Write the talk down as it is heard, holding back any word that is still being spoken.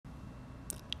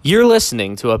You're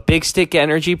listening to a Big Stick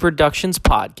Energy Productions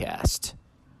podcast.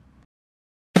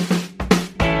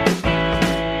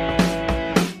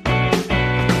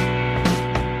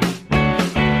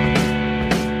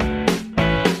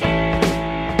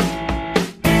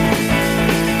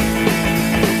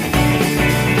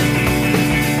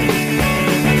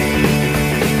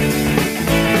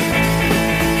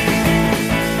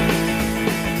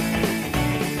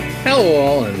 Hello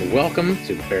all, and welcome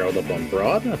to the Barreled Up on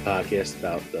Broad, a podcast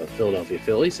about the Philadelphia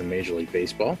Phillies and Major League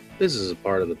Baseball. This is a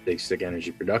part of the Big Stick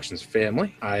Energy Productions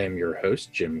family. I am your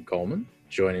host, Jim Coleman.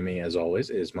 Joining me, as always,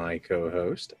 is my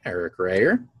co-host, Eric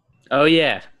Rayer. Oh,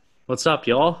 yeah. What's up,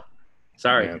 y'all?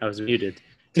 Sorry, Yeah. I was muted.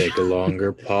 Take a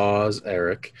longer pause,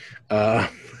 Eric. How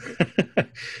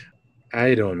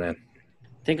you doing, man?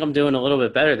 I think I'm doing a little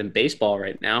bit better than baseball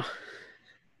right now.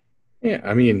 Yeah,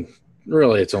 I mean,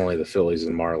 really, it's only the Phillies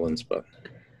and Marlins, but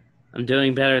I'm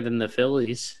doing better than the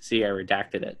Phillies. See, I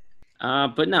redacted it.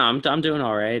 But no, I'm doing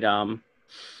all right.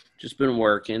 Just been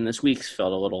working. This week's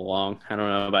felt a little long. I don't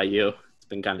know about you. It's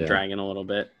been kind of dragging a little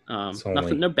bit. No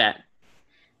bad.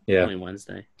 yeah, Only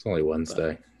Wednesday. it's only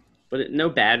Wednesday. But no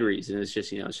bad reason. It's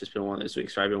just, it's just been one of those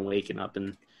weeks where I've been waking up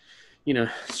and,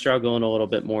 struggling a little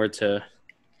bit more to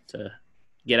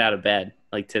get out of bed.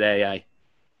 Like today, I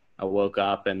woke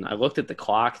up and I looked at the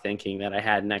clock thinking that I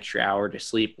had an extra hour to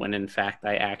sleep when, in fact,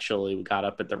 I actually got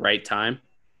up at the right time.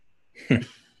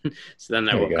 So then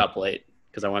I woke up late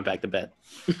because I went back to bed.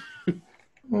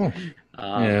 Oh,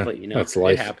 yeah, but, that's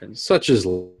life. It happens. Such as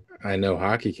I know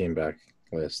hockey came back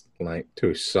last night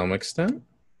to some extent.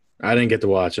 I didn't get to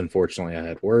watch, unfortunately. I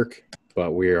had work,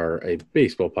 but we are a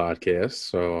baseball podcast,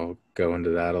 so I'll go into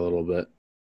that a little bit.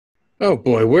 Oh,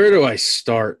 boy, where do I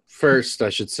start? First,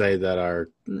 I should say that our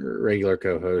regular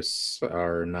co-hosts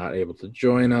are not able to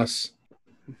join us.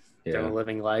 They're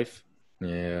living life.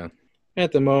 Yeah.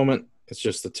 At the moment, it's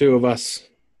just the two of us.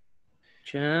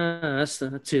 Just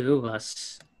the two of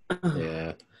us.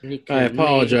 Yeah. I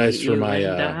apologize for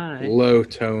my low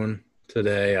tone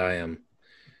today. I am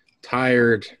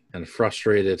tired and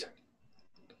frustrated.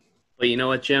 But you know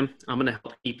what, Jim? I'm going to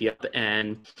help keep you up,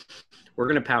 and we're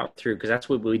going to power through because that's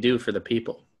what we do for the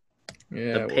people.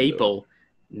 Yeah, the people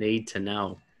need to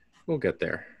know. We'll get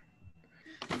there.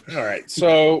 All right.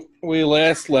 So we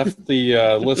last left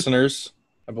the listeners.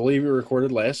 I believe we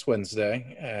recorded last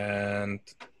Wednesday and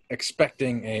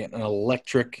expecting an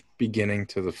electric beginning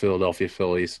to the Philadelphia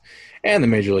Phillies and the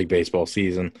Major League Baseball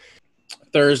season.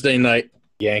 Thursday night,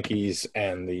 Yankees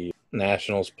and the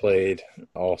Nationals played.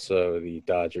 Also, the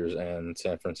Dodgers and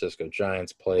San Francisco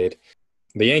Giants played.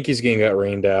 The Yankees game got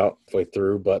rained out halfway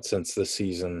through, but since this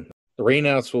season, the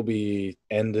rainouts will be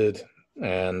ended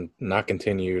and not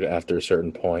continued after a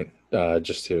certain point,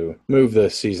 just to move the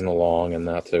season along and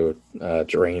not to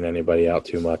drain anybody out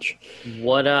too much.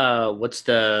 What is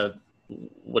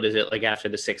it like after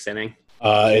the sixth inning?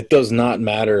 It does not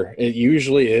matter. It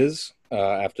usually is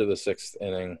after the sixth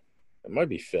inning. It might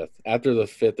be fifth. After the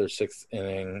fifth or sixth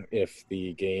inning, if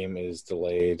the game is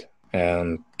delayed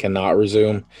and cannot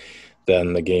resume,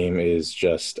 then the game is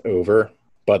just over.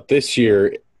 But this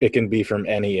year, it can be from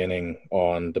any inning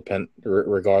on,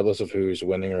 regardless of who's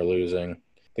winning or losing,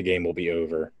 the game will be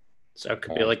over. So it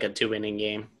could be like a 2-inning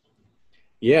game.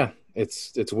 Yeah,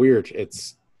 it's weird.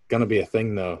 It's gonna be a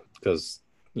thing though, because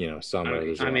summer.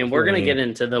 We're gonna get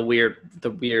into the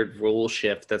weird rule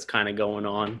shift that's kind of going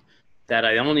on. That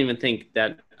I don't even think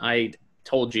that I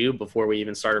told you before we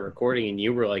even started recording, and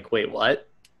you were like, "Wait, what?"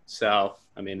 So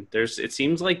it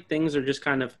seems like things are just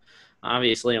kind of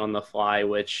obviously on the fly,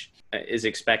 which is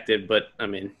expected. But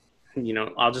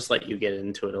I'll just let you get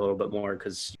into it a little bit more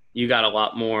because you got a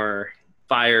lot more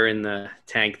fire in the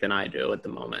tank than I do at the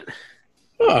moment.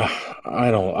 I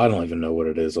don't even know what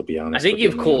it is. I'll be honest. I think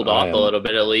you've cooled off a little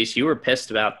bit. At least you were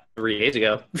pissed about 3 days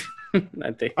ago.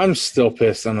 I think I'm still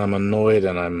pissed and I'm annoyed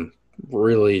and I'm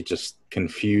really just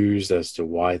confused as to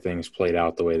why things played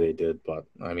out the way they did. But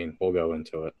we'll go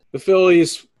into it. The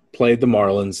Phillies played the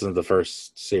Marlins in the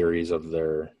first series of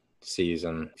their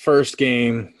season. First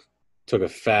game took a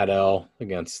fat L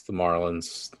against the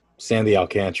Marlins. Sandy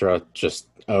Alcantara just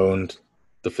owned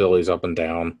the Phillies up and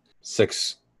down.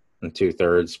 6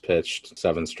 2/3 pitched,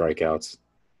 7 strikeouts.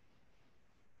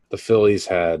 The Phillies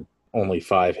had only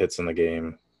 5 hits in the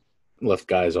game, left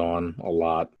guys on a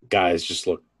lot. Guys just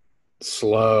looked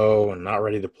slow and not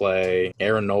ready to play.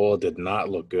 Aaron Nola did not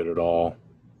look good at all.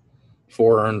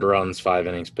 4 earned runs, 5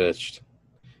 innings pitched.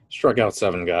 Struck out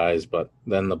 7 guys, but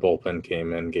then the bullpen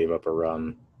came in, gave up a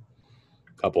run,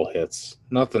 couple hits.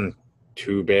 Nothing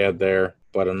too bad there,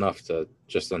 but enough to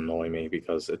just annoy me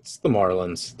because it's the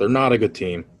Marlins. They're not a good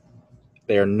team.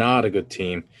 They are not a good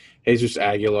team. Jesus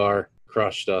Aguilar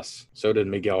crushed us. So did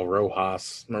Miguel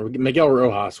Rojas. Miguel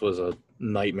Rojas was a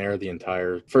nightmare the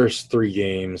entire first 3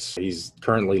 games. He's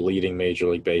currently leading Major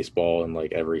League Baseball in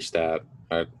like every stat.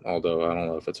 Although I don't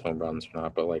know if it's home runs or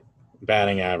not, but like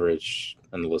batting average,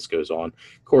 and the list goes on.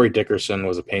 Corey Dickerson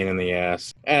was a pain in the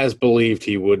ass, as believed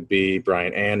he would be.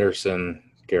 Brian Anderson,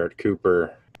 Garrett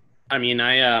Cooper. I mean,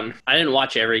 I didn't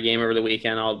watch every game over the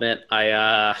weekend. I'll admit,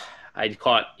 I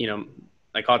caught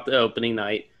the opening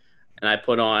night, and I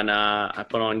put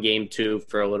on game 2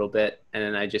 for a little bit, and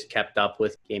then I just kept up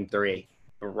with game 3.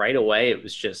 But right away, it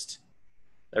was just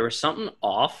there was something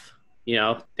off.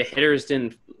 The hitters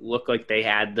didn't look like they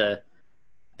had the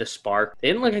spark. They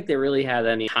didn't look like they really had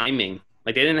any timing.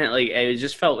 Like they didn't have, it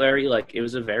just felt very like it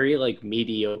was a very like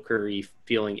mediocre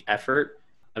feeling effort.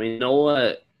 I mean,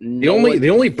 Nola. The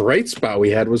only bright spot we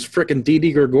had was frickin'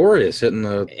 Didi Gregorius hitting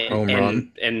the home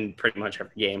run, and pretty much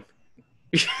every game.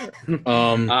 And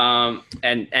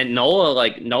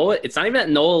Nola, it's not even that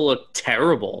Nola looked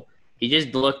terrible. He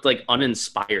just looked like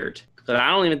uninspired. Because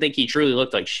I don't even think he truly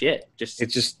looked like shit. It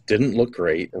just didn't look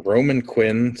great. Roman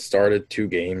Quinn started 2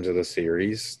 games of the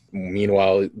series.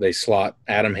 Meanwhile, they slot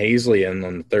Adam Hazley in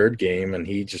on the 3rd game, and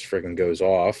he just freaking goes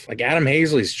off. Like, Adam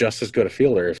Hazley's just as good a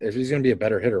fielder. If he's going to be a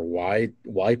better hitter, why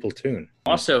platoon?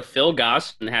 Also, Phil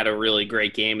Gosselin had a really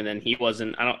great game, and then he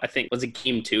wasn't. I think was it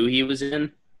game 2 he was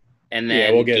in, and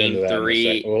then we'll get game into that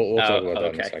 3. We'll talk about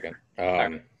that in a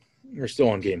second. We're still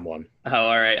on game 1. Oh,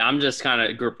 all right. I'm just kind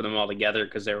of grouping them all together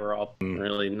because they were all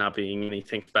really not being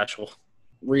anything special.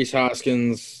 Rhys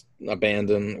Hoskins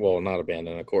abandoned. Well, not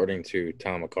abandoned. According to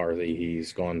Tom McCarthy,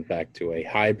 he's gone back to a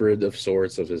hybrid of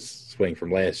sorts of his swing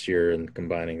from last year and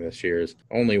combining this year's.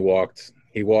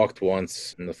 He walked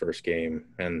once in the first game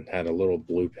and had a little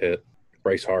bloop hit.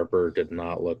 Bryce Harper did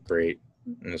not look great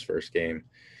in his first game.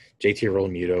 JT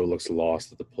Realmuto looks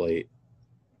lost at the plate.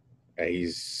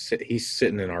 He's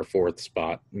sitting in our 4th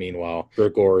spot. Meanwhile,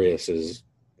 Gregorius is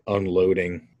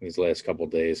unloading these last couple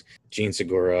of days. Gene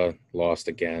Segura lost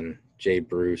again. Jay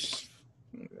Bruce,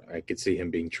 I could see him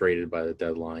being traded by the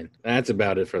deadline. That's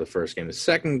about it for the first game. The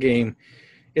second game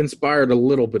inspired a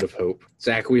little bit of hope.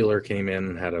 Zach Wheeler came in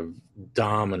and had a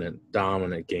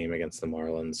dominant game against the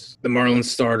Marlins. The Marlins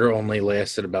starter only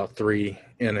lasted about 3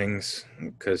 innings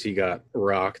because he got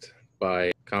rocked by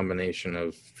a combination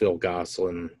of Phil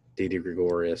Gosselin, Didi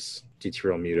Gregorius. JT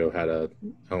Realmuto had a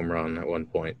home run at one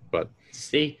point, but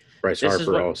Bryce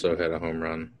Harper also had a home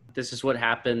run. This is what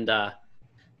happened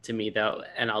to me, though,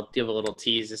 and I'll give a little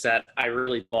tease, is that I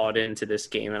really bought into this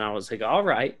game, and I was like, all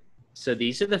right, so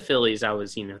these are the Phillies I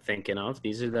was thinking of.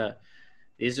 These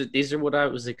are what I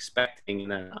was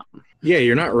expecting. Yeah,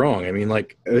 you're not wrong. I mean,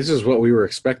 like, this is what we were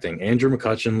expecting. Andrew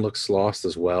McCutchen looks lost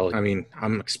as well. I mean,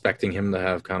 I'm expecting him to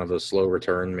have kind of a slow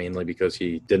return, mainly because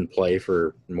he didn't play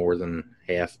for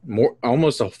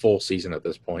almost a full season at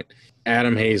this point.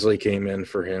 Adam Hazley came in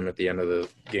for him at the end of the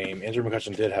game. Andrew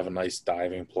McCutchen did have a nice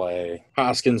diving play.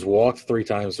 Hoskins walked 3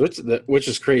 times, which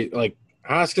is crazy. Like,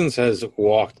 Hoskins has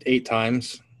walked 8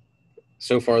 times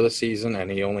so far this season,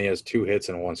 and he only has 2 hits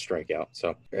and 1 strikeout.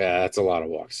 So, yeah, that's a lot of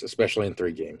walks, especially in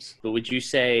 3 games. But would you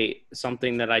say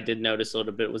something that I did notice a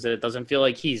little bit was that it doesn't feel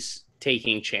like he's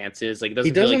taking chances? Like,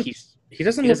 he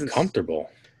doesn't look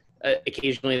comfortable.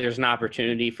 Occasionally, there's an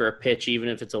opportunity for a pitch, even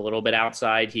if it's a little bit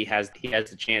outside. He has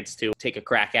the chance to take a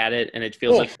crack at it, and it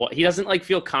feels he doesn't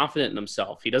feel confident in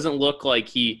himself. He doesn't look like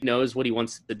he knows what he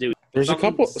wants to do. There's a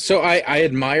couple. So I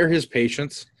admire his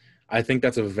patience. I think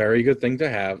that's a very good thing to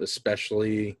have,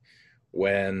 especially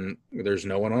when there's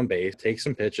no one on base. Take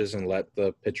some pitches and let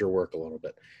the pitcher work a little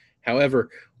bit. However,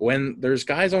 when there's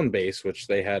guys on base, which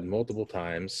they had multiple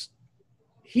times,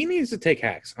 he needs to take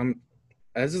hacks.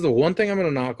 This is the one thing I'm going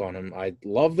to knock on him. I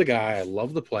love the guy. I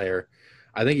love the player.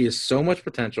 I think he has so much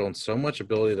potential and so much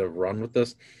ability to run with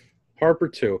this. Harper,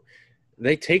 too.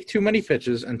 They take too many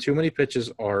pitches, and too many pitches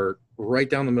are right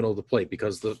down the middle of the plate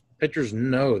because the pitchers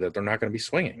know that they're not going to be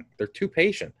swinging. They're too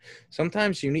patient.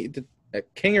 Sometimes you need to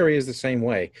 – Kingery is the same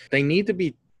way. They need to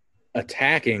be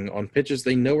attacking on pitches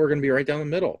they know are going to be right down the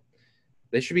middle.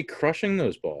 They should be crushing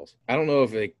those balls. I don't know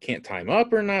if they can't time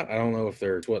up or not. I don't know if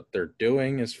they're what they're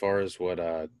doing as far as what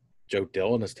Joe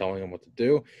Dillon is telling them what to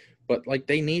do. But, like,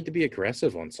 they need to be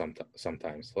aggressive on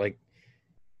sometimes. Like,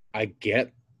 I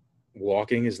get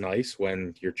walking is nice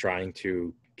when you're trying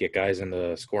to get guys in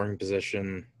the scoring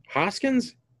position.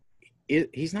 Hoskins,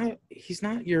 he's not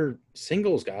your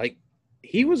singles guy. Like,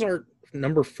 he was our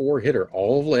number 4 hitter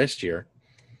all of last year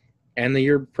and the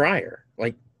year prior.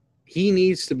 Like, he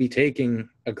needs to be taking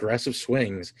aggressive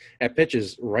swings at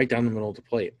pitches right down the middle of the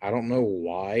plate. I don't know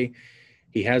why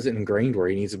he has it ingrained where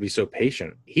he needs to be so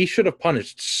patient. He should have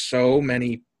punished so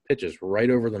many pitches right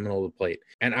over the middle of the plate.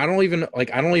 And I don't even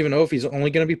know if he's only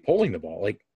going to be pulling the ball.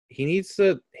 Like, he needs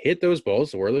to hit those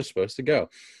balls where they're supposed to go.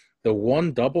 The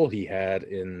one double he had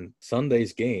in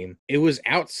Sunday's game, it was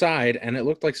outside, and it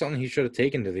looked like something he should have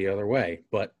taken to the other way,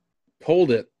 but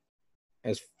pulled it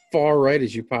as far right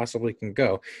as you possibly can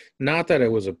go. Not that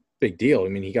it was a big deal. I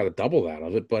mean, he got a double out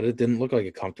of it, but it didn't look like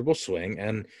a comfortable swing.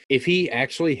 And if he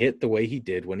actually hit the way he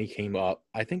did when he came up,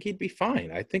 I think he'd be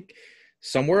fine. I think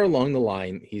somewhere along the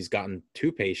line, he's gotten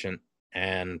too patient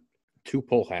and too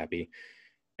pull happy.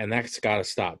 And that's got to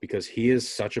stop because he is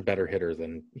such a better hitter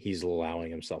than he's allowing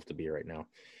himself to be right now.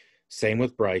 Same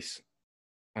with Bryce.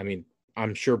 I mean,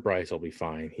 I'm sure Bryce will be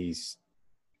fine. It's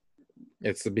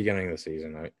the beginning of the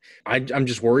season. I'm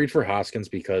just worried for Hoskins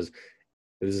because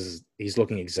he's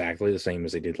looking exactly the same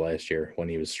as he did last year when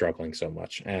he was struggling so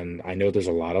much. And I know there's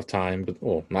a lot of time,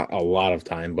 not a lot of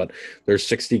time, but there's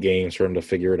 60 games for him to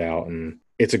figure it out. And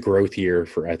it's a growth year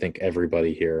for, I think,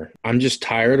 everybody here. I'm just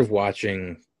tired of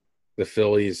watching the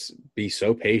Phillies be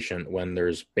so patient when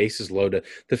there's bases loaded.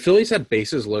 The Phillies had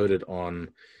bases loaded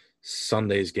on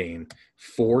Sunday's game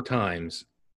 4 times,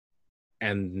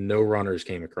 and no runners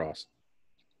came across.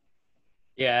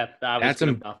 Yeah, that's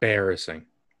embarrassing.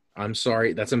 I'm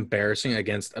sorry. That's embarrassing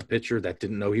against a pitcher that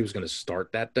didn't know he was going to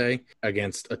start that day,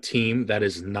 against a team that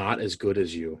is not as good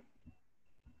as you,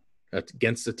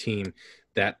 against a team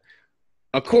that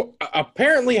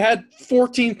apparently had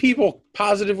 14 people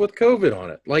positive with COVID on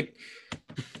it. Like,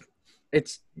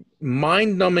 it's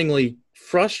mind-numbingly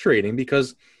frustrating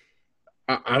because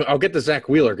I'll get to Zach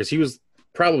Wheeler because he was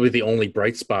probably the only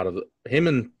bright spot of him,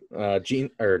 and Didi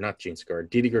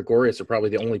Gregorius are probably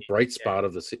the only bright spot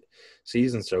of the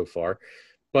season so far.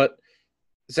 But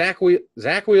Zach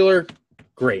Wheeler,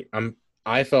 great.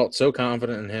 I felt so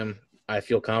confident in him. I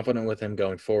feel confident with him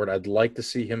going forward. I'd like to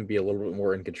see him be a little bit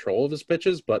more in control of his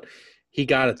pitches, but he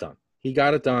got it done. He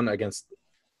got it done against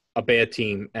a bad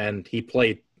team, and he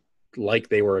played like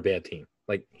they were a bad team.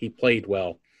 Like, he played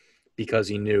well because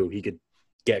he knew he could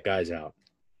get guys out.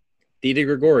 Didi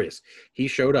Gregorius, he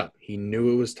showed up. He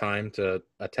knew it was time to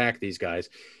attack these guys.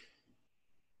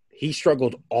 He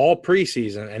struggled all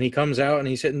preseason, and he comes out and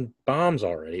he's hitting bombs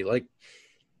already. Like,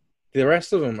 the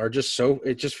rest of them are just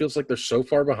it just feels like they're so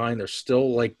far behind. They're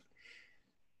still, like,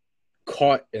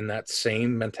 caught in that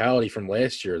same mentality from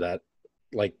last year that,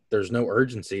 like, there's no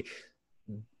urgency.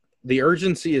 The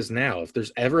urgency is now. If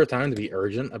there's ever a time to be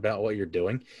urgent about what you're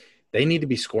doing, they need to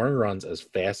be scoring runs as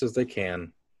fast as they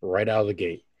can right out of the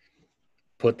gate.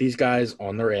 Put these guys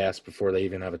on their ass before they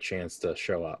even have a chance to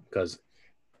show up, because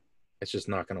it's just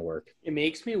not going to work. It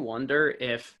makes me wonder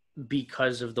if,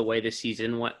 because of the way the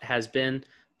season has been,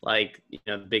 like,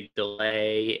 the big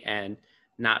delay and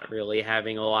not really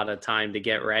having a lot of time to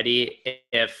get ready,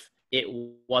 if it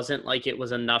wasn't like it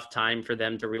was enough time for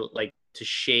them to to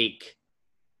shake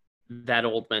that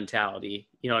old mentality.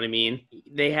 You know what I mean?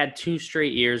 They had 2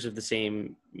 straight years of the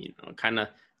same, kind of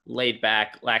laid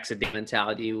back, laxative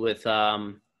mentality with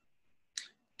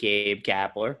Gabe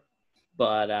Kapler,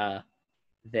 but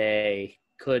they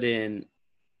couldn't.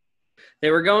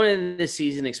 They were going into this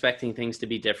season expecting things to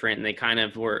be different, and they kind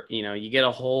of were. You get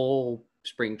a whole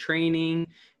spring training,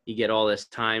 you get all this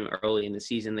time early in the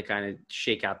season to kind of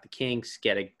shake out the kinks,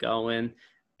 get it going,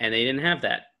 and they didn't have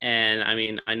that. And I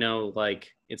mean, I know,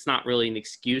 like, it's not really an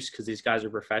excuse because these guys are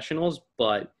professionals,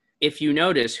 but if you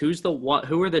notice, who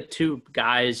are the 2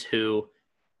 guys who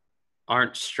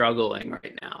aren't struggling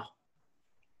right now?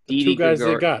 The 2 guys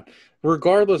they got.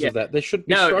 Regardless of that, they should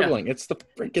be struggling. No. It's the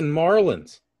freaking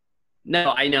Marlins.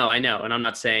 No, I know. And I'm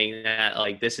not saying that,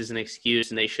 like, this is an excuse,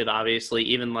 and they should obviously,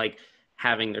 even, like,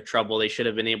 having their trouble, they should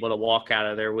have been able to walk out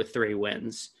of there with 3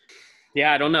 wins.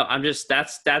 Yeah, I don't know. I'm just,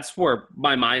 that's where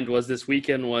my mind was this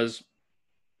weekend, was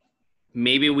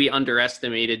maybe we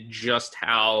underestimated just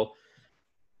how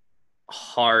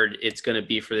hard it's going to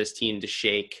be for this team to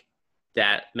shake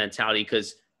that mentality,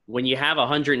 because when you have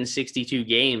 162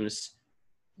 games,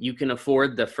 you can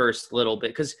afford the first little bit,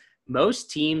 because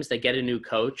most teams that get a new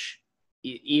coach,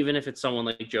 even if it's someone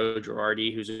like Joe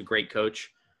Girardi, who's a great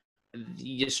coach,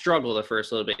 you struggle the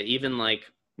first little bit. Even, like,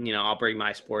 I'll bring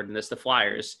my sport in this, the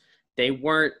Flyers, they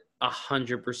weren't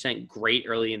 100% great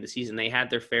early in the season. They had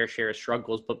their fair share of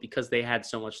struggles, but because they had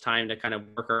so much time to kind of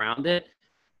work around it,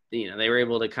 they were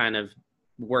able to kind of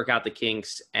work out the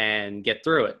kinks and get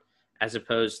through it, as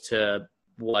opposed to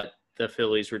what the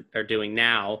Phillies are doing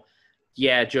now.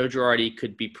 Yeah, Joe Girardi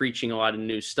could be preaching a lot of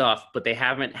new stuff, but they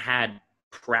haven't had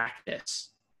practice.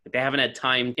 They haven't had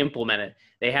time to implement it.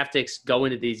 They have to go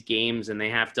into these games, and they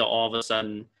have to all of a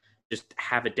sudden just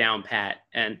have it down pat.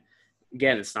 And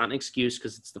again, it's not an excuse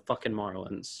because it's the fucking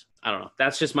Marlins. I don't know.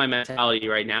 That's just my mentality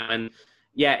right now. And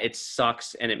yeah, it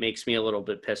sucks and it makes me a little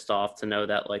bit pissed off to know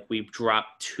that like we've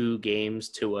dropped 2 games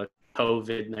to a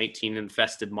COVID-19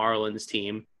 infested Marlins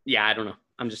team. Yeah, I don't know.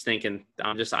 I'm just thinking,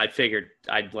 I figured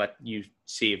I'd let you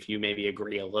see if you maybe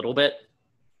agree a little bit.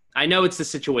 I know it's the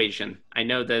situation. I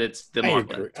know that it's the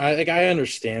Marlins. I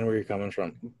understand where you're coming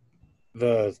from.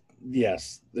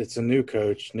 Yes, it's a new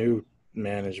coach, new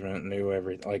management, new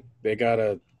everything. Like they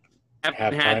gotta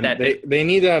have time. They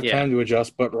need to have time to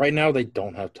adjust, but right now they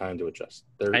don't have time to adjust.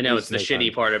 I know it's the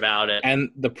shitty part about it. And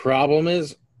the problem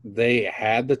is they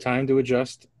had the time to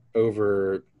adjust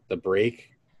over the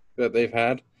break that they've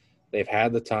had. They've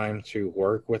had the time to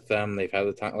work with them. They've had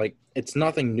the time. Like it's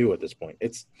nothing new at this point.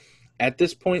 At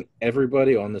this point,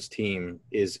 everybody on this team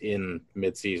is in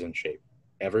mid-season shape.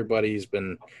 Everybody's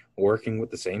been working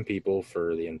with the same people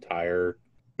for the entire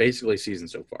basically season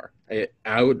so far.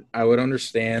 I would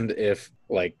understand if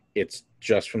like it's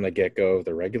just from the get-go of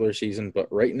the regular season,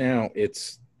 but right now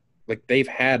it's like they've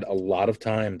had a lot of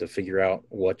time to figure out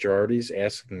what Girardi's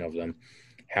asking of them,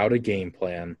 how to game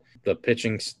plan. The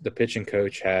pitching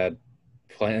coach had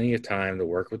plenty of time to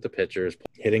work with the pitchers.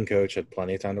 Hitting coach had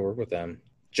plenty of time to work with them.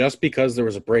 Just because there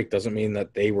was a break doesn't mean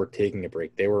that they were taking a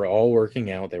break. They were all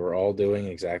working out. They were all doing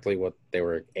exactly what they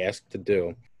were asked to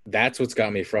do. That's what's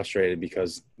got me frustrated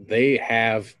because they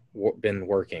have been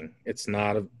working. It's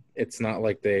not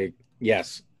like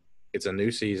yes, it's a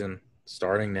new season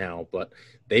starting now, but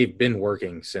they've been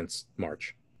working since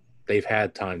March. They've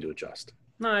had time to adjust.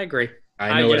 No, I agree.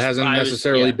 I know it hasn't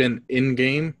necessarily been in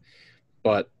game,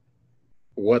 but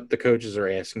what the coaches are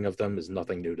asking of them is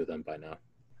nothing new to them by now.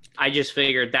 I just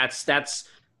figured that's.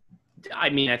 I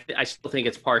mean, I still think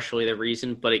it's partially the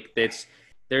reason, but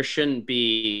there shouldn't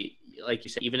be, like you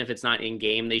said, even if it's not in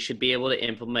game, they should be able to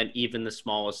implement even the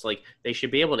smallest. Like they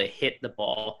should be able to hit the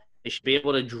ball. They should be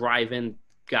able to drive in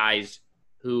guys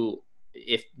who,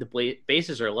 if the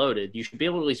bases are loaded, you should be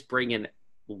able to at least bring in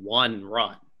 1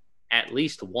 run, at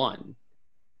least 1.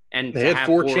 And they had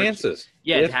 4 chances.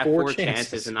 Yeah, to have 4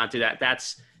 chances and not do that.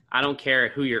 I don't care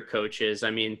who your coach is.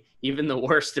 I mean, even the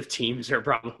worst of teams are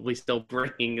probably still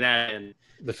bringing that in.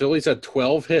 The Phillies had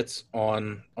 12 hits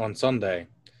on Sunday.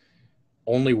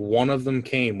 Only 1 of them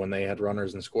came when they had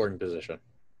runners in scoring position.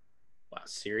 Wow,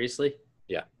 seriously?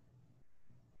 Yeah.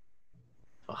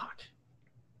 Fuck.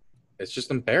 It's just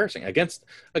embarrassing. Against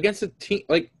a team,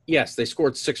 like, yes, they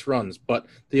scored 6 runs, but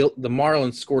the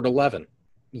Marlins scored 11.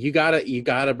 You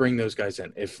gotta bring those guys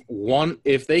in.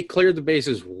 If they cleared the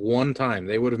bases 1 time,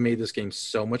 they would have made this game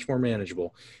so much more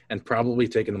manageable and probably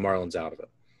taken the Marlins out of it.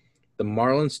 The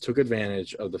Marlins took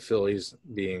advantage of the Phillies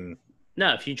being.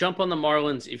 No, if you jump on the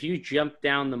Marlins, if you jump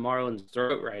down the Marlins'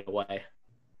 throat right away,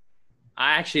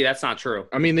 actually that's not true.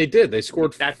 I mean, they did. They've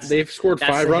scored 5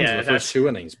 runs in the first 2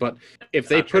 innings. But if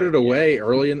they put it away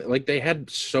early they had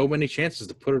so many chances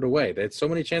to put it away. They had so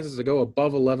many chances to go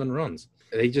above 11 runs.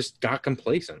 They just got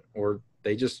complacent, or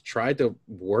they just tried to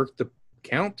work the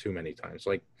count too many times.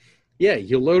 Like, yeah,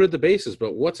 you loaded the bases,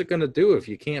 but what's it going to do if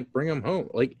you can't bring them home?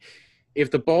 Like,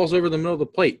 if the ball's over the middle of the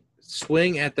plate,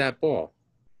 swing at that ball.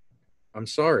 I'm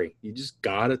sorry. You just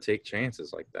got to take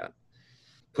chances like that.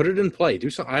 Put it in play. Do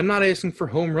something. I'm not asking for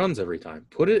home runs every time.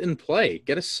 Put it in play.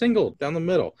 Get a single down the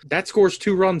middle. That scores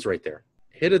 2 runs right there.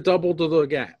 Hit a double to the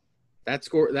gap.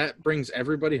 That brings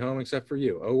everybody home except for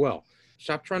you. Oh, well.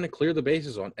 Stop trying to clear the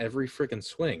bases on every freaking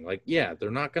swing. Like, yeah,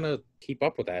 they're not going to keep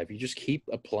up with that if you just keep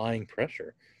applying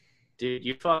pressure. Dude,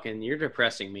 you're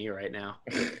depressing me right now.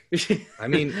 I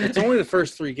mean, it's only the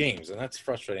first 3 games, and that's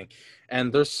frustrating.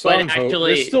 And there's some hope.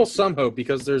 There's still some hope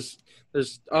because there's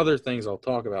other things I'll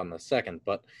talk about in a second.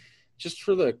 But just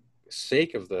for the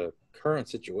sake of the current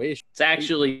situation. It's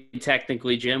actually,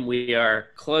 technically, Jim, we are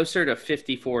closer to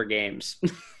 54 games.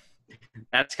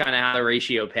 That's kind of how the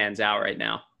ratio pans out right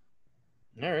now.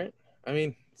 All right. I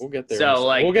mean, we'll get there.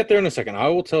 We'll get there in a second. I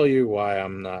will tell you why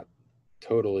I'm not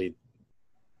totally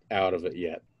out of it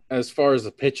yet. As far as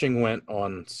the pitching went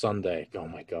on Sunday, oh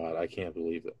my God, I can't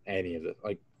believe any of it.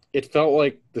 Like, it felt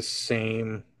like the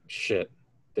same shit,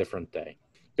 different day.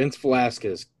 Vince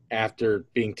Velasquez, after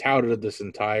being touted this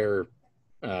entire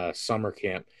summer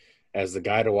camp as the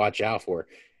guy to watch out for,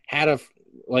 had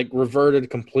reverted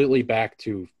completely back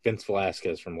to Vince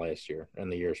Velasquez from last year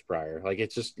and the years prior. Like,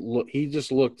 he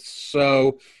just looked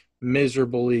so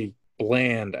miserably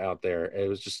bland out there. It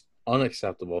was just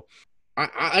unacceptable.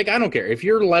 I don't care if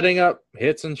you're letting up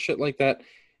hits and shit like that.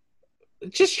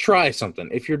 Just try something.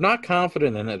 If you're not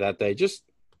confident in it that day, just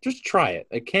try it.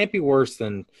 It can't be worse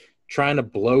than trying to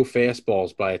blow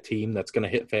fastballs by a team that's going to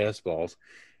hit fastballs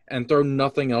and throw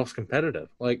nothing else competitive.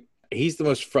 Like, He's the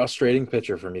most frustrating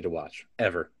pitcher for me to watch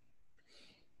ever.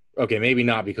 Okay, maybe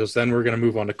not, because then we're going to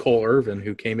move on to Cole Irvin,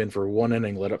 who came in for 1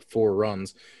 inning, let up 4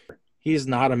 runs. He's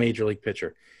not a major league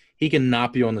pitcher. He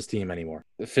cannot be on this team anymore.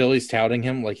 The Phillies touting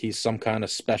him like he's some kind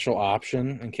of special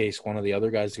option in case one of the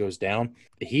other guys goes down.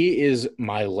 He is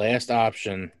my last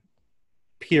option,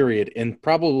 period, in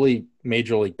probably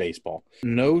Major League Baseball.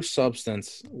 No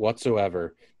substance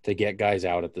whatsoever to get guys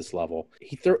out at this level.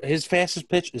 His fastest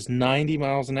pitch is 90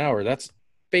 miles an hour. That's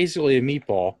basically a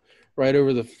meatball right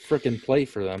over the freaking plate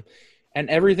for them.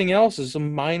 And everything else is a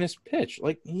minus pitch.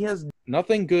 Like, he has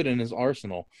nothing good in his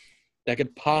arsenal that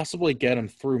could possibly get him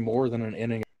through more than an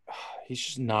inning. He's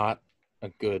just not a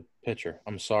good pitcher.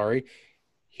 I'm sorry.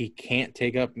 He can't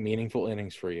take up meaningful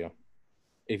innings for you.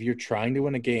 If you're trying to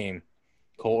win a game,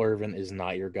 Cole Irvin is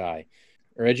not your guy.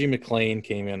 Reggie McClain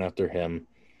came in after him,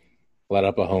 let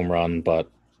up a home run, but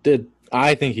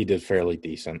I think he did fairly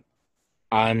decent.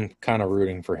 I'm kind of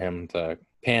rooting for him to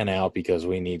pan out because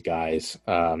we need guys.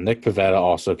 Nick Pivetta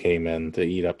also came in to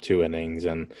eat up 2 innings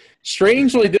and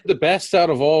strangely did the best out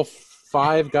of all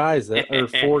 5 guys that, or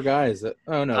 4 guys that,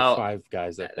 5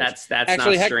 guys that. That's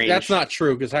actually not strange. That's not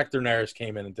true, because Hector Neris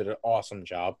came in and did an awesome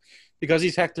job because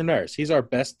he's Hector Neris. He's our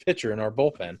best pitcher in our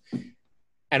bullpen,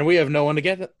 and we have no one to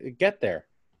get there.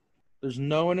 There's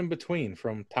no one in between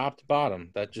from top to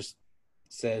bottom that just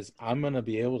says, I'm going to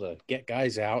be able to get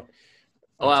guys out.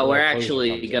 Well, we're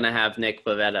actually going to have Nick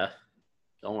Pivetta.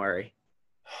 Don't worry.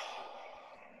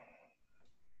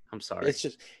 I'm sorry. It's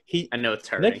just I know it's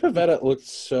hurting. Nick Pivetta looked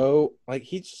so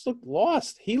he just looked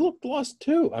lost. He looked lost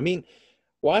too. I mean,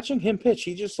 watching him pitch,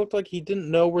 he just looked like he didn't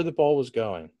know where the ball was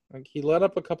going. Like, he let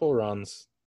up a couple runs,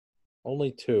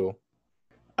 only 2.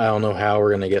 I don't know how we're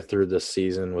going to get through this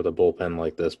season with a bullpen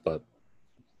like this, but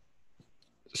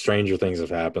stranger things have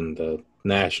happened. The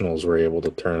Nationals were able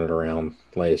to turn it around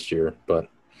last year, but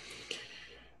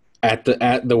at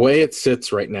the way it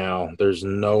sits right now, there's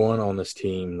no one on this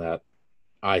team that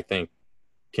I think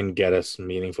can get us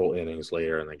meaningful innings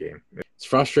later in the game. It's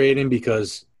frustrating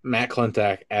because Matt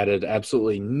Klentak added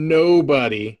absolutely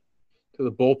nobody to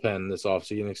the bullpen this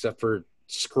offseason except for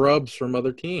scrubs from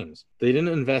other teams. They didn't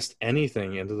invest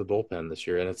anything into the bullpen this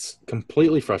year, and it's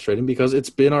completely frustrating because it's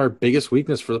been our biggest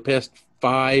weakness for the past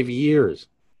 5 years.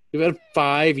 We've had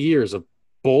 5 years of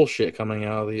bullshit coming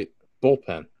out of the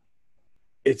bullpen.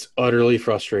 It's utterly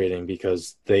frustrating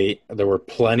because there were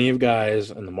plenty of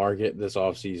guys in the market this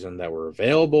offseason that were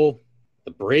available.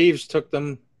 The Braves took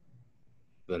them.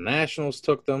 The Nationals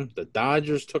took them. The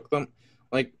Dodgers took them.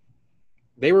 Like,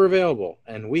 they were available,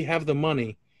 and we have the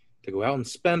money to go out and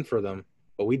spend for them,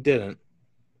 but we didn't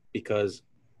because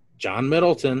John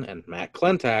Middleton and Matt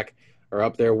Klentak are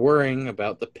up there worrying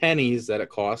about the pennies that it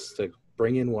costs to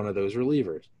bring in one of those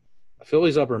relievers. The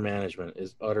Phillies' upper management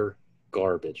is utter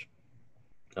garbage.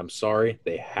 I'm sorry,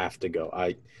 they have to go.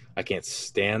 I can't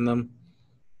stand them.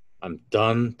 I'm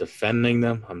done defending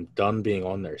them. I'm done being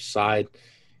on their side.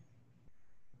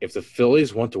 If the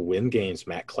Phillies want to win games,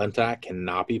 Matt Klentak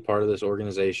cannot be part of this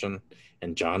organization,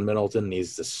 and John Middleton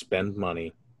needs to spend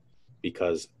money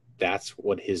because that's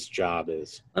what his job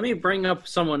is. Let me bring up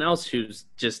someone else who's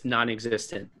just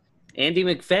non-existent. Andy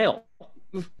McPhail.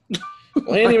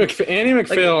 Well, Andy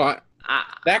McPhail,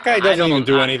 that guy doesn't even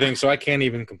do anything, so I can't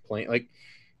even complain. Like,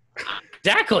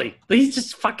 exactly. He's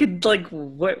just fucking like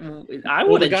what? I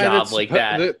want a job like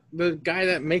that. The guy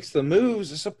that makes the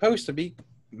moves is supposed to be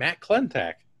Matt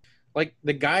Klentak. Like,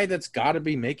 the guy that's got to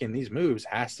be making these moves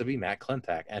has to be Matt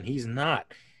Klentak, and he's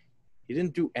not. He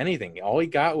didn't do anything. All he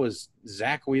got was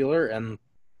Zach Wheeler and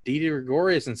Didi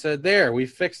Gregorius and said, there, we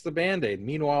fixed the Band-Aid.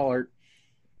 Meanwhile,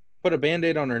 put a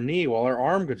Band-Aid on her knee while her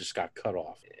arm just got cut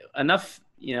off. Enough,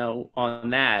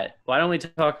 on that. Why don't we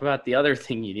talk about the other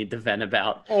thing you need to vent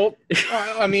about? Well,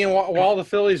 I mean, while the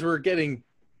Phillies were getting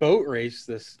boat raced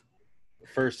this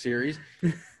first series,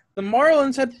 the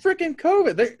Marlins had freaking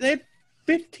COVID. They had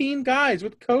 15 guys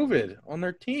with COVID on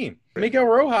their team. Miguel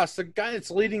Rojas, the guy that's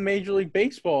leading Major League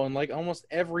Baseball in like almost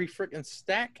every freaking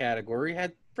stat category,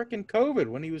 had freaking COVID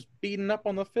when he was beating up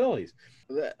on the Phillies.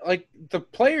 Like, the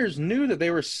players knew that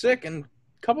they were sick, and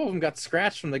a couple of them got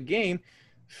scratched from the game.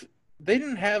 They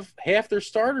didn't have half their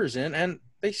starters in, and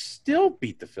they still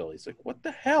beat the Phillies. Like, what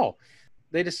the hell?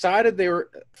 They decided they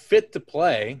were fit to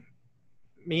play,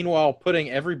 meanwhile putting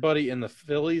everybody in the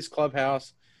Phillies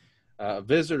clubhouse,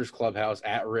 visitors clubhouse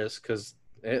at risk because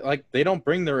they don't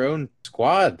bring their own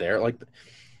squad there. Like,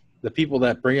 the people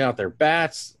that bring out their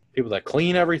bats, people that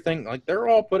clean everything, like, they're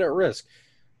all put at risk.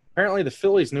 Apparently the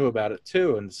Phillies knew about it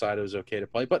too and decided it was okay to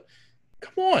play. But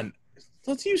come on,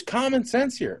 let's use common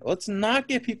sense here. Let's not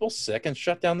get people sick and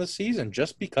shut down the season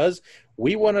just because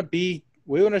we want to be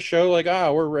We want to show like,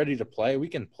 we're ready to play. We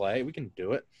can play. We can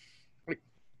do it. Like,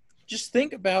 just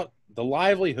think about the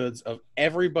livelihoods of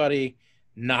everybody,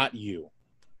 not you.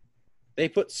 They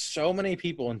put so many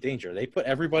people in danger. They put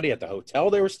everybody at the hotel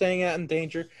they were staying at in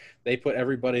danger. They put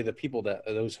everybody, the people that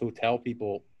those hotel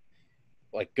people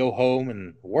like go home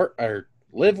and work or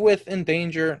live with in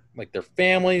danger, like their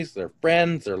families, their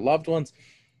friends, their loved ones.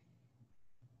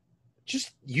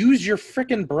 Just use your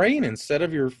freaking brain instead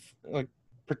of your like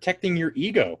protecting your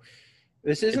ego.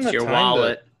 This isn't It's a your time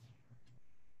wallet.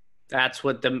 That's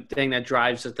what the thing that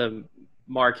drives the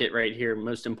market right here.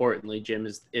 Most importantly, Jim,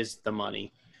 is the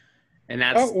money. And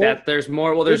that's that. There's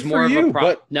more. Well, there's more of a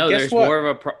problem. No, there's more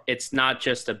of a. It's not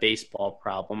just a baseball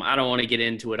problem. I don't want to get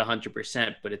into it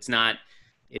 100%, but it's not.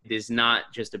 It is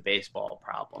not just a baseball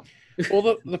problem.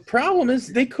 Well, the problem is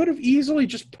they could have easily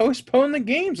just postponed the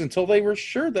games until they were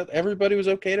sure that everybody was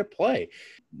okay to play.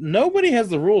 Nobody has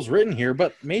the rules written here,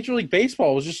 but Major League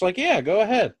Baseball was just like, yeah, go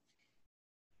ahead.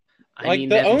 I mean,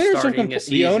 the owners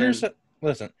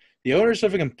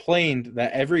have complained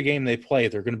that every game they play,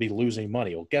 they're going to be losing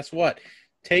money. Well, guess what?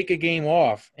 Take a game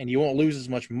off, and you won't lose as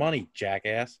much money,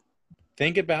 jackass.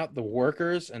 Think about the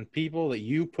workers and people that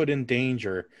you put in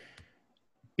danger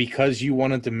because you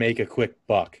wanted to make a quick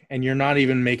buck, and you're not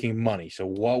even making money. So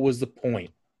what was the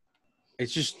point? It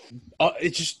just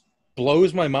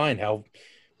blows my mind how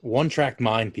one-track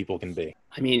mind people can be.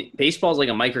 I mean, baseball is like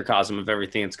a microcosm of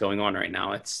everything that's going on right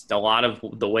now. It's a lot of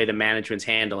the way the management's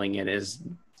handling it is,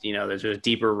 there's a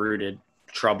deeper-rooted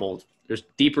trouble. There's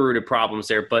deeper-rooted problems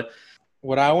there. But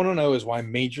what I want to know is why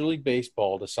Major League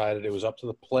Baseball decided it was up to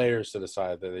the players to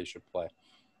decide that they should play.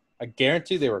 I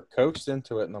guarantee they were coaxed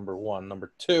into it, number one.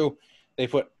 Number two, they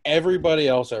put everybody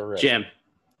else at risk. Jim,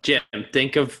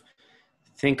 think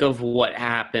of what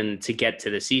happened to get to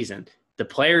the season. The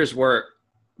players were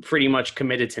pretty much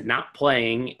committed to not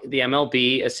playing. The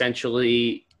MLB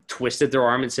essentially twisted their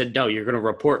arm and said, no, you're going to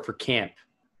report for camp.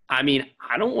 I mean,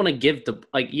 I don't want to give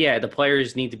the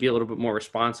players need to be a little bit more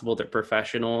responsible. They're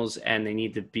professionals and they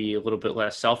need to be a little bit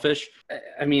less selfish.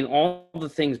 I mean, all the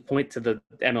things point to the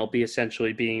MLB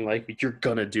essentially being like, you're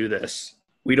going to do this.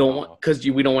 We don't want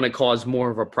to cause more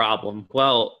of a problem.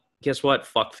 Well, guess what,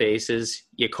 fuck faces?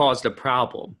 You caused a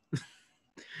problem.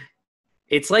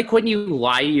 It's like when you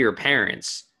lie to your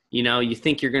parents. You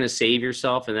think you're going to save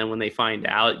yourself, and then when they find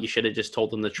out, you should have just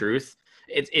told them the truth.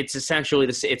 It's essentially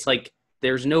this. It's like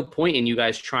there's no point in you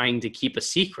guys trying to keep a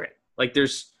secret. Like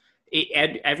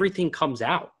everything comes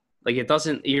out. Like it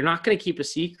doesn't. You're not going to keep a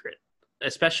secret,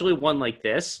 especially one like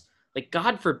this. Like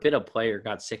God forbid a player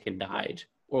got sick and died,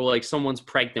 or like someone's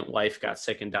pregnant wife got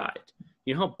sick and died.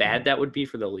 You know how bad that would be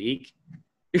for the league.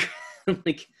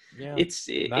 Like. Yeah,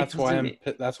 that's why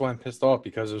I'm pissed off,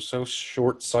 because it was so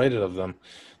short-sighted of them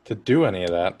to do any of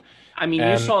that. I mean,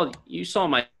 you saw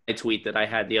my tweet that I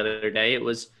had the other day. It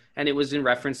was in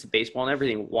reference to baseball and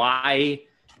everything. Why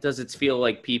does it feel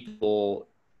like people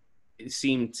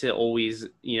seem to always,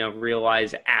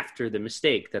 realize after the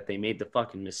mistake that they made the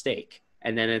fucking mistake?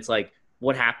 And then it's like,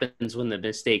 what happens when the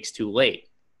mistake's too late?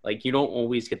 Like, you don't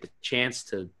always get the chance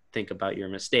to think about your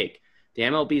mistake. The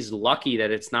MLB is lucky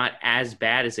that it's not as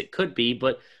bad as it could be,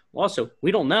 but also we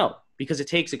don't know because it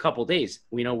takes a couple days.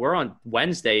 We're on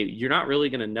Wednesday. You're not really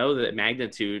going to know the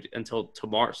magnitude until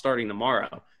tomorrow, starting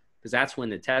tomorrow, because that's when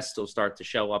the tests will start to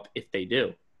show up if they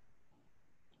do.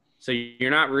 So you're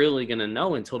not really going to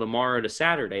know until tomorrow to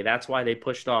Saturday. That's why they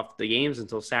pushed off the games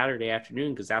until Saturday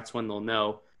afternoon, because that's when they'll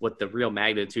know what the real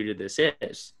magnitude of this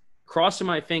is. Crossing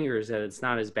my fingers that it's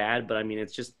not as bad, but I mean,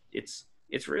 it's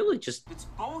really just – it's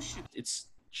bullshit. It's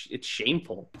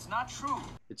shameful. It's not true.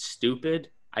 It's stupid.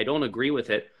 I don't agree with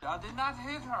it. I did not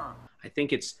hit her. I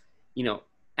think it's,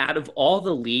 out of all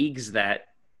the leagues that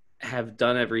have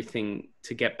done everything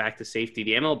to get back to safety,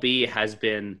 the MLB has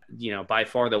been, by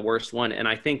far the worst one. And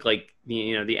I think the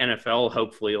NFL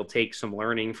hopefully will take some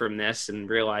learning from this and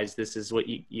realize this is what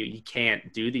you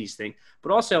can't do these things.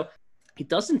 But also, it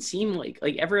doesn't seem like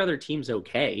every other team's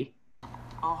okay.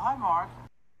 Oh, hi, Mark.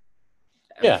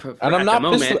 Yeah, and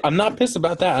I'm not pissed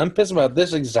about that. I'm pissed about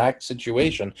this exact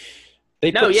situation.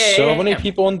 They put so many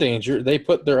people in danger. They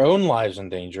put their own lives in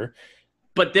danger.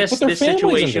 But this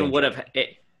situation would have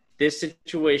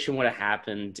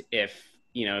happened if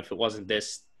it wasn't the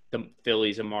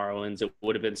Phillies and Marlins. It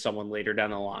would have been someone later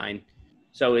down the line.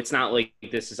 So it's not like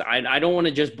this is. I don't want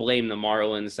to just blame the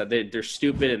Marlins. They're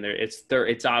stupid and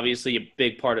it's obviously a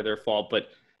big part of their fault, but.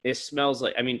 It smells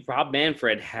like, Rob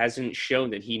Manfred hasn't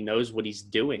shown that he knows what he's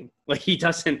doing. He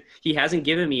hasn't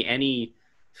given me any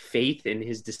faith in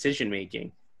his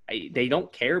decision-making. They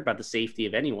don't care about the safety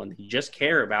of anyone. They just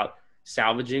care about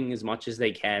salvaging as much as they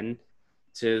can,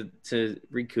 to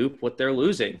recoup what they're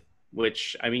losing.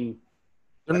 Which, I mean,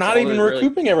 They're that's not all even that really-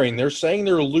 recouping everything. They're saying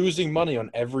they're losing money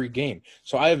on every game.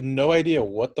 So I have no idea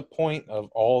what the point of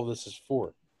all of this is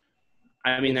for.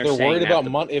 I mean, If they're they're worried saying about that,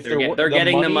 money. If they're they're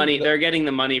getting the money. They're getting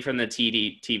the money from the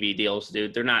TV deals,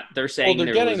 dude. They're not. They're saying they're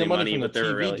they're getting the losing money money, from the but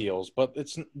they're TV really. deals. But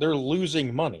they're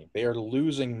losing money. They are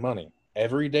losing money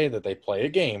every day that they play a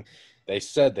game. They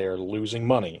said they are losing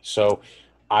money. So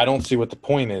I don't see what the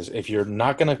point is. If you're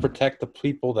not going to protect the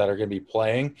people that are going to be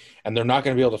playing and they're not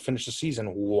going to be able to finish the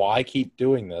season, why keep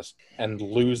doing this and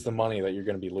lose the money that you're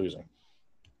going to be losing?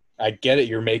 I get it.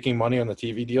 You're making money on the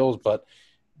TV deals, but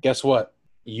guess what?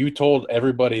 You told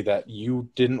everybody that you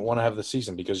didn't want to have the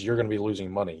season because you're going to be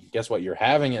losing money. Guess what? You're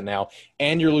having it now,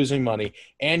 and you're losing money,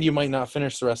 and you might not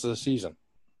finish the rest of the season.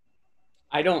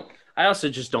 I also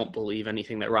just don't believe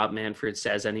anything that Rob Manfred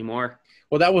says anymore.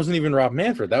 Well, that wasn't even Rob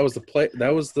Manfred. That was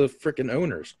That was the freaking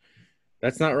owners.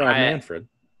 That's not Rob Manfred.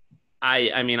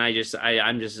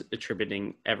 I'm just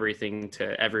attributing everything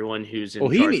to everyone who's in.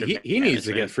 Well, charge he needs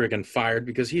to get freaking fired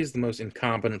because he is the most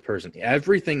incompetent person.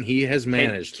 Everything he has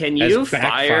managed. Can you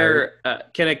fire?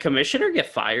 Can a commissioner get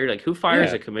fired? Like, who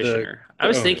fires a commissioner? I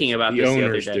was thinking about this the other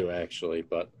owners day. do actually,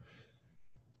 but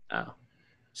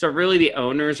so really the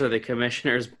owners are the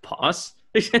commissioner's boss.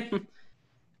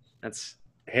 That's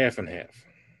half and half.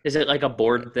 Is it like a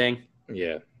board thing?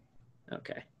 Yeah.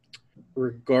 Okay.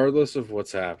 Regardless of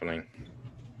what's happening,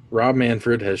 Rob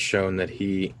Manfred has shown that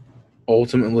he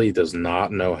ultimately does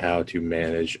not know how to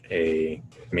manage a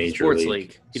major sports league.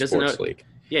 League. He doesn't sports know. League.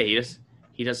 Yeah,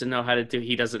 he doesn't know how to do.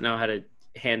 He doesn't know how to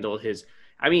handle his.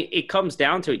 I mean, it comes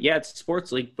down to it. Yeah, it's a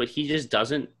sports league, but he just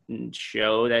doesn't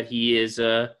show that he is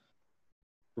a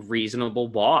reasonable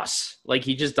boss. Like,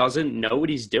 he just doesn't know what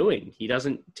he's doing. He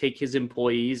doesn't take his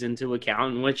employees into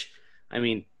account. Which, I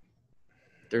mean,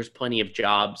 there's plenty of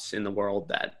jobs in the world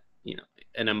that, you know,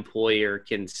 an employer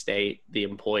can stay the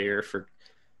employer for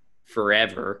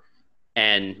forever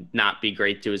and not be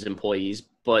great to his employees.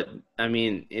 But I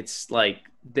mean, it's like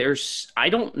I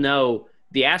don't know.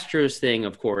 The Astros thing,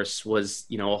 of course, was,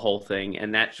 you know, a whole thing.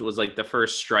 And that was like the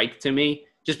first strike to me,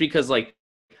 just because like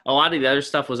a lot of the other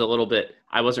stuff was a little bit,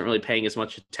 I wasn't really paying as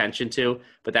much attention to,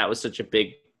 but that was such a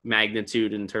big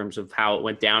magnitude in terms of how it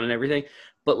went down and everything.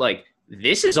 But like,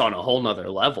 this is on a whole nother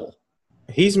level.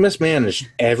 He's mismanaged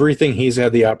everything he's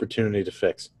had the opportunity to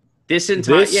fix. This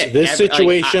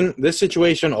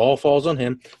situation all falls on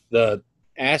him. The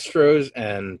Astros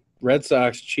and Red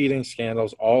Sox cheating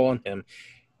scandals all on him.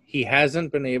 He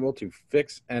hasn't been able to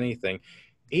fix anything.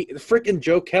 Freaking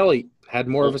Joe Kelly had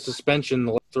more of a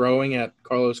suspension throwing at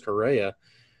Carlos Correa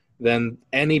than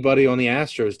anybody on the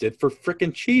Astros did for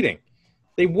freaking cheating.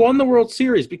 They won the World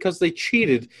Series because they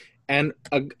cheated. And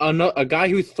a guy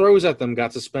who throws at them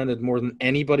got suspended more than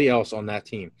anybody else on that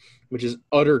team, which is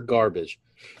utter garbage.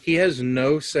 He has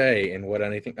no say in what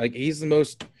anything. Like, he's the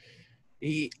most.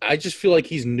 I just feel like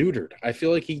he's neutered. I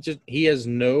feel like he has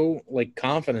no like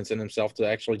confidence in himself to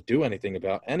actually do anything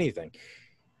about anything.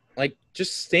 Like,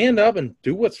 just stand up and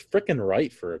do what's freaking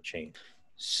right for a change.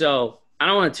 So I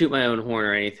don't want to toot my own horn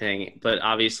or anything, but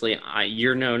obviously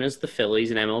you're known as the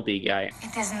Phillies and MLB guy.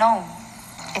 It is known.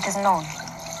 It is known.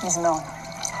 It is known.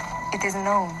 It is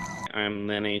known. I'm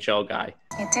the NHL guy.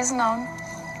 It is known.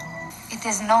 It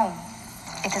is known.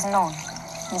 It is known.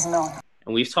 It is known.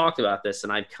 And we've talked about this,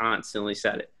 and I've constantly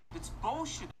said it. It's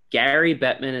bullshit. Gary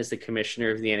Bettman, as the commissioner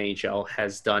of the NHL,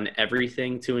 has done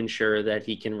everything to ensure that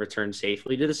he can return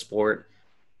safely to the sport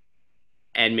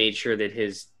and made sure that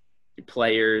his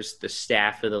players, the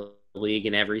staff of the league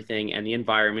and everything, and the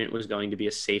environment was going to be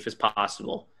as safe as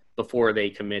possible before they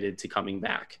committed to coming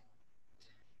back.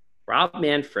 Rob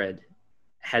Manfred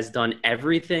has done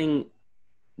everything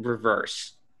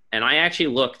reverse. And I actually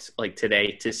looked like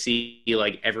today to see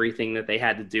like everything that they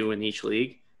had to do in each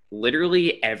league.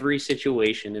 Literally every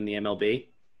situation in the MLB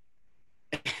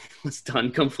was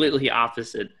done completely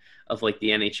opposite of like the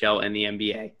NHL and the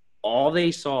NBA. All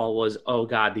they saw was, oh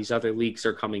God, these other leagues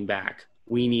are coming back.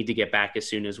 We need to get back as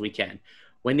soon as we can.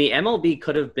 When the MLB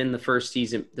could have been the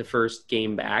first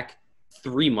game back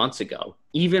 3 months ago,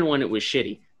 even when it was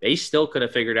shitty, they still could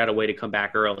have figured out a way to come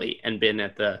back early and been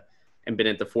at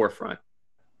the forefront.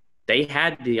 They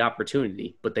had the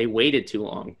opportunity, but they waited too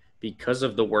long because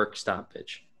of the work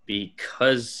stoppage,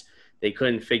 because they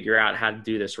couldn't figure out how to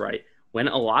do this right. When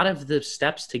a lot of the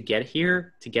steps to get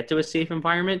here, to get to a safe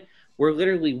environment, were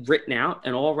literally written out,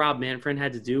 and all Rob Manfred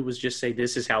had to do was just say,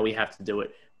 this is how we have to do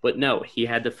it. But no, he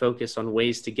had to focus on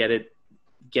ways to get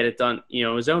it done, you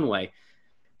know, his own way.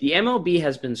 The MLB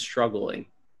has been struggling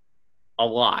a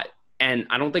lot, And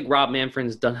I don't think Rob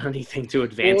Manfred's done anything to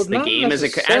advance the not game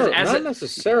not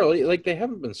necessarily. Like, they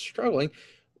haven't been struggling.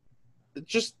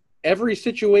 Just every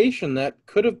situation that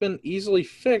could have been easily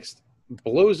fixed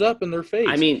blows up in their face.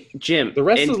 I mean, Jim, the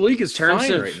rest of the league is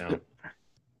fine right now.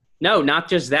 No, not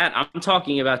just that. I'm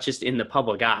talking about just in the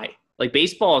public eye. Like,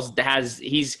 baseball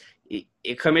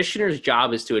a commissioner's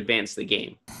job is to advance the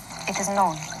game. It is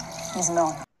known. He's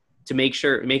known. To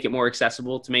make it more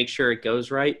accessible, to make sure it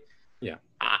goes right. Yeah.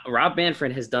 Rob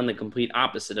Manfred has done the complete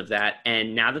opposite of that.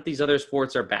 And now that these other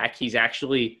sports are back, he's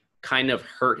actually kind of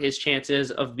hurt his chances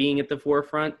of being at the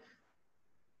forefront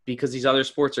because these other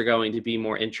sports are going to be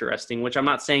more interesting, which I'm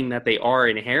not saying that they are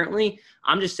inherently.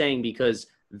 I'm just saying because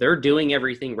they're doing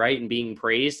everything right and being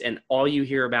praised. And all you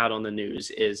hear about on the news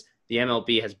is the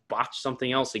MLB has botched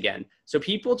something else again. So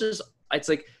people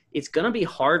it's going to be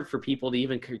hard for people to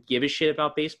even give a shit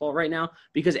about baseball right now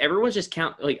because everyone's just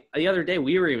like the other day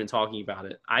we were even talking about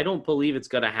it. I don't believe it's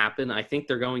going to happen. I think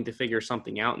they're going to figure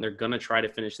something out and they're going to try to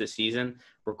finish this season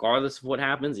regardless of what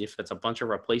happens, if it's a bunch of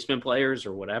replacement players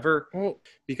or whatever. Well,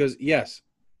 because yes,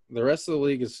 the rest of the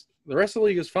league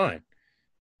is fine.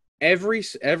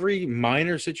 Every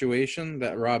minor situation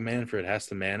that Rob Manfred has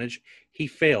to manage, he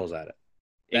fails at it.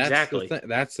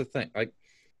 That's the thing. Like,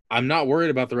 I'm not worried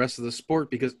about the rest of the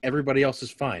sport because everybody else is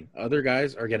fine. Other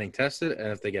guys are getting tested, and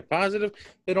if they get positive,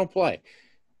 they don't play.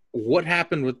 What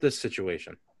happened with this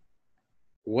situation?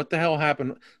 What the hell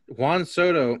happened? Juan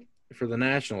Soto for the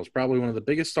Nationals, probably one of the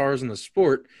biggest stars in the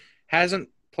sport, hasn't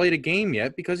played a game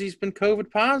yet because he's been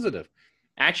COVID positive.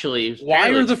 Actually, why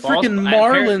are the freaking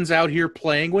Marlins out here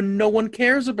playing when no one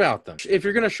cares about them? If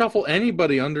you're going to shuffle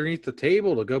anybody underneath the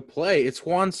table to go play, it's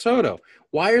Juan Soto.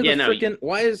 Why is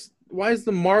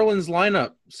the Marlins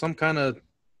lineup some kind of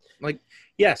like,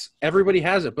 yes, everybody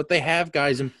has it, but they have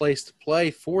guys in place to play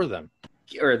for them.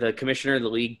 Or the commissioner of the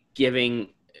league giving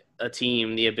a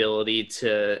team the ability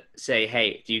to say,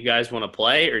 hey, do you guys want to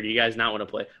play or do you guys not want to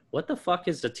play? What the fuck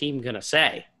is the team going to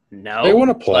say? No. They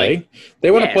want to play.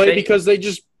 They want to play because they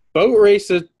just boat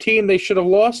raced a team they should have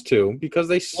lost to because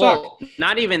they suck. Well,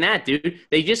 not even that, dude.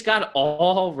 They just got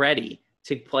all ready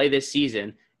to play this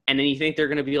season. And then you think they're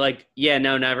going to be like, yeah,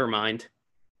 no, never mind.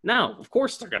 No, of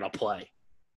course they're going to play.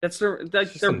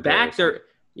 They're back. They're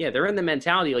in the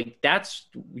mentality. Like,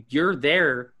 you're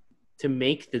there to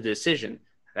make the decision.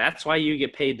 That's why you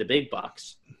get paid the big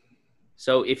bucks.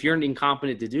 So if you're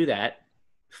incompetent to do that,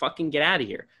 fucking get out of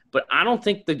here. But I don't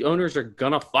think the owners are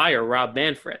going to fire Rob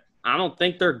Manfred. I don't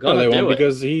think they're going to do it.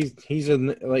 Because he's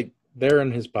in, like, they're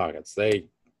in his pockets.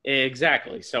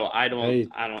 Exactly. So I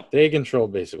don't. They control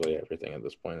basically everything at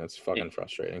this point. That's fucking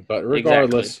frustrating. But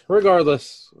regardless,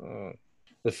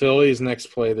 the Phillies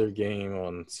next play their game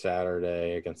on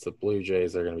Saturday against the Blue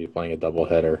Jays. They're going to be playing a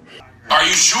doubleheader. Are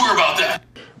you sure about that?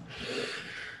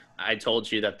 I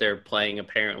told you that they're playing.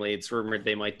 Apparently, it's rumored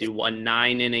they might do one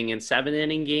 9-inning and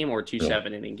 7-inning game or two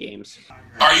 7-inning games.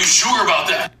 Are you sure about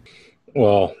that?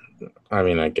 Well, I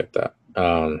mean, I get that.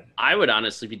 I would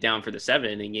honestly be down for the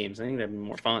 7-inning games. I think that'd be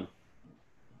more fun.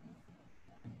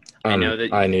 I know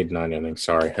that I need 9 innings.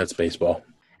 Sorry, that's baseball.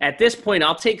 At this point,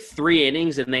 I'll take 3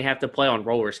 innings and they have to play on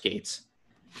roller skates.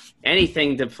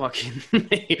 Anything to fucking.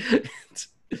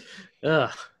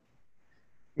 Ugh.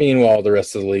 Meanwhile, the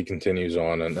rest of the league continues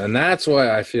on, and that's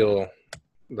why I feel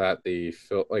that the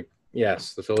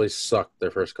Phillies sucked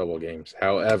their first couple of games.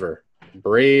 However,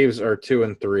 Braves are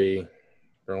 2-3.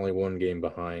 They're only 1 game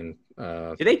behind.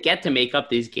 Do they get to make up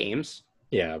these games?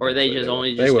 Yeah. Or are they just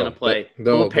going to play?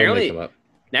 Apparently,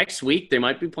 next week they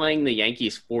might be playing the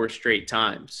Yankees 4 straight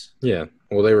times. Yeah.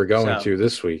 Well, they were going to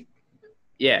this week.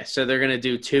 Yeah, so they're going to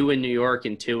do 2 in New York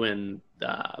and 2 in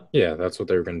Yeah, that's what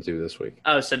they were going to do this week.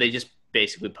 Oh, so they just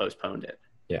basically postponed it.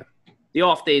 Yeah. The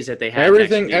off days that they had.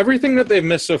 Everything that they've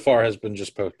missed so far has been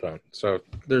just postponed. So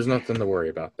there's nothing to worry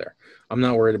about there. I'm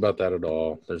not worried about that at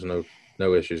all. There's no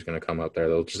issues going to come up there.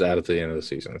 They'll just add it to the end of the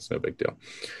season. It's no big deal.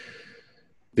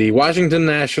 The Washington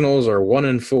Nationals are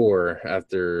 1-4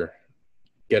 after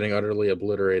getting utterly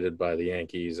obliterated by the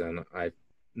Yankees, and I'm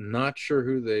not sure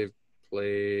who they've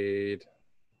played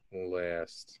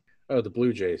last. Oh, the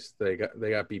Blue Jays. They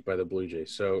got beat by the Blue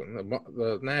Jays. So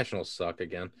the Nationals suck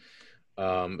again.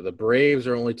 The Braves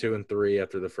are only 2-3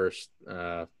 after the first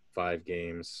 5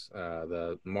 games.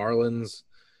 The Marlins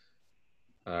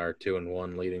are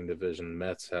 2-1, leading division.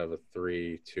 Mets have a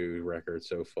 3-2 record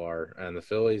so far, and the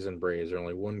Phillies and Braves are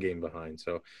only 1 game behind.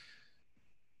 So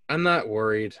I'm not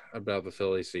worried about the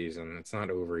Philly season. It's not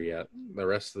over yet. The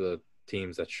rest of the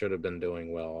teams that should have been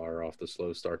doing well are off the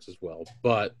slow starts as well,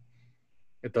 but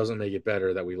it doesn't make it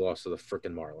better that we lost to the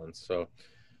frickin' Marlins. So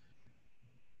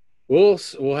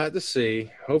We'll have to see.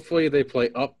 Hopefully they play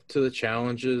up to the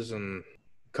challenges and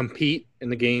compete in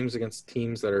the games against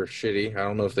teams that are shitty. I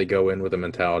don't know if they go in with a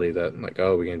mentality that like,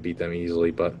 oh, we can beat them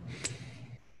easily, but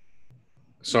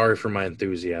sorry for my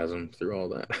enthusiasm through all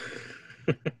that.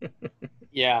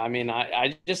 Yeah, I mean,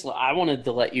 I wanted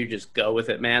to let you just go with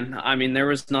it, man. I mean, there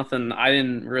was nothing.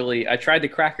 I tried to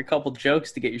crack a couple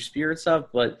jokes to get your spirits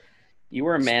up, but you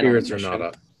were a man. Spirits on are a mission. not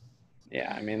up.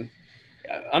 Yeah, I mean,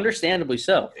 understandably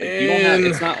so. Like, you don't have.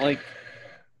 It's not like.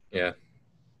 Yeah.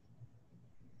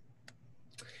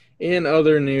 In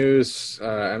other news,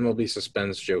 MLB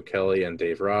suspends Joe Kelly and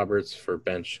Dave Roberts for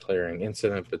bench clearing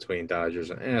incident between Dodgers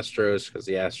and Astros because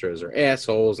the Astros are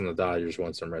assholes and the Dodgers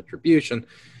want some retribution.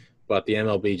 But the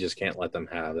MLB just can't let them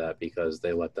have that because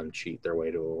they let them cheat their way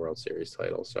to a World Series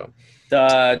title. So,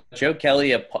 Joe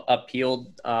Kelly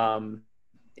appealed the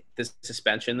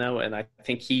suspension, though, and I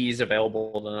think he's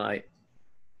available tonight.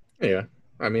 Yeah.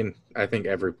 I mean, I think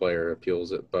every player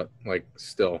appeals it, but, like,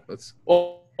 still, it's...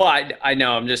 Well, I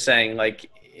know. I'm just saying, like,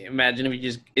 imagine if he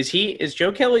just – is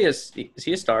Joe Kelly is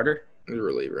he a starter? A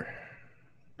reliever.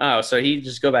 Oh, so he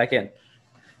just go back in.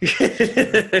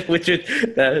 That would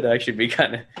actually be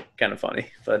kind of funny,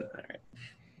 but all right.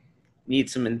 Need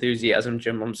some enthusiasm,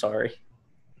 Jim. I'm sorry.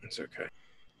 It's okay.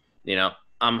 You know,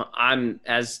 I'm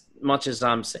as much as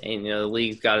I'm saying, you know, the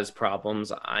league's got its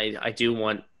problems. I do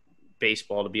want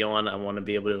baseball to be on. I want to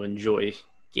be able to enjoy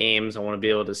games. I want to be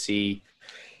able to see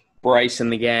Bryce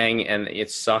and the gang, and it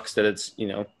sucks that it's, you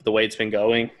know, the way it's been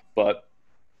going. But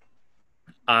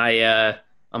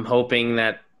I'm hoping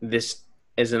that this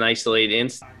is an isolated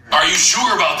incident. Are you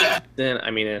sure about that? Then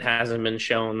I mean, it hasn't been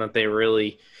shown that they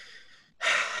really.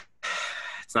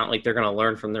 It's not like they're going to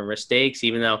learn from their mistakes,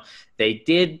 even though they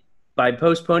did by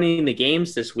postponing the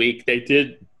games this week. They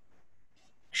did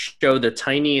show the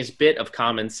tiniest bit of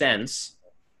common sense.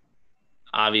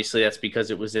 Obviously, that's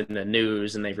because it was in the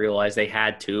news and they realized they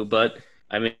had to. But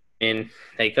I mean,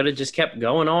 they could have just kept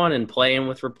going on and playing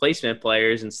with replacement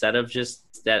players instead of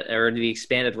just that or the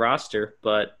expanded roster.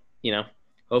 But you know.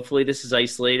 Hopefully this is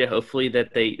isolated. Hopefully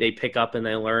that they pick up and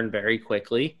they learn very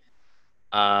quickly.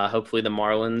 Hopefully the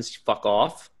Marlins fuck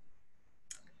off.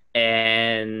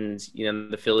 And, you know,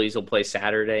 the Phillies will play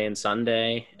Saturday and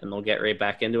Sunday, and they'll get right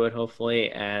back into it, hopefully.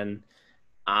 And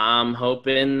I'm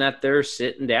hoping that they're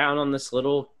sitting down on this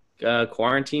little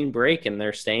quarantine break, and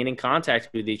they're staying in contact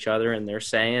with each other, and they're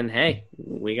saying, hey,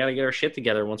 we got to get our shit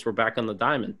together once we're back on the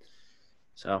diamond.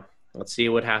 So let's see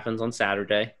what happens on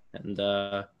Saturday.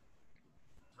 And,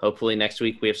 hopefully next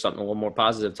week we have something a little more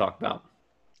positive to talk about.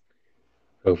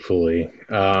 Hopefully.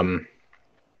 That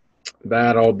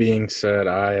all being said,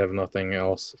 I have nothing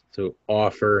else to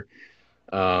offer.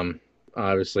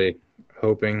 Obviously,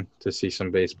 hoping to see some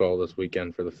baseball this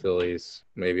weekend for the Phillies.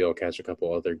 Maybe I'll catch a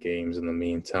couple other games in the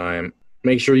meantime.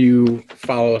 Make sure you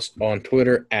follow us on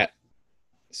Twitter at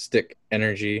Stick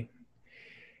Energy,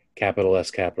 capital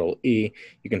S, capital E.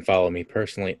 You can follow me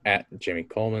personally at Jimmy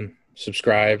Coleman.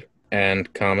 Subscribe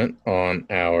and comment on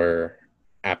our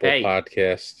Apple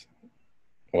Podcast.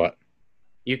 What?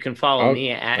 You can follow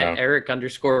me at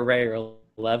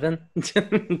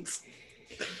Eric_Ray11.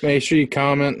 Make sure you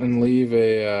comment and leave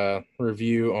a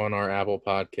review on our Apple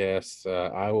Podcasts.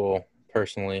 I will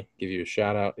personally give you a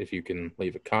shout out if you can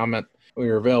leave a comment. We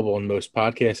are available on most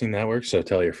podcasting networks, so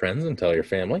tell your friends and tell your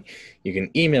family. You can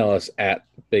email us at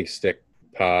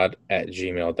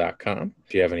bigstickpod@gmail.com.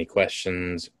 If you have any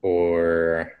questions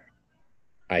or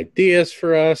ideas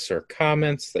for us or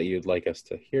comments that you'd like us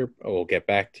to hear, we'll get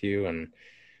back to you, and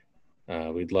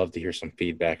we'd love to hear some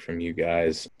feedback from you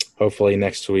guys. Hopefully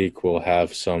next week we'll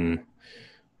have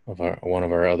one of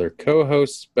our other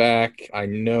co-hosts back. I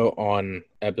know on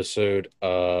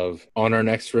our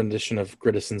next rendition of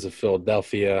Citizens of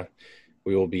Philadelphia,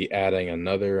 we will be adding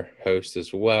another host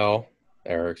as well,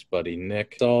 Eric's buddy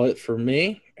Nick. That's all it for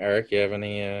me. Eric, you have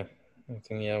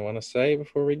anything you want to say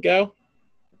before we go?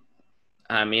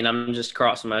 I mean, I'm just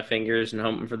crossing my fingers and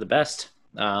hoping for the best.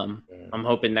 I'm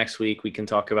hoping next week we can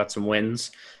talk about some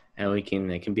wins and it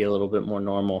can be a little bit more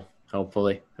normal,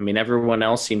 hopefully. I mean, everyone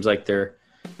else seems like they're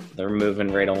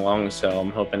moving right along, so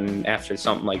I'm hoping after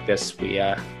something like this we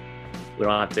don't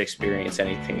have to experience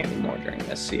anything anymore during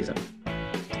this season.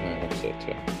 I hope so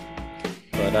too.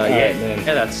 But man.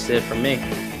 That's it from me.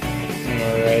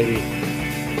 Alrighty.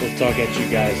 We'll talk at you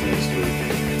guys next week.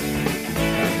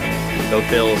 Go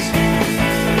Phils.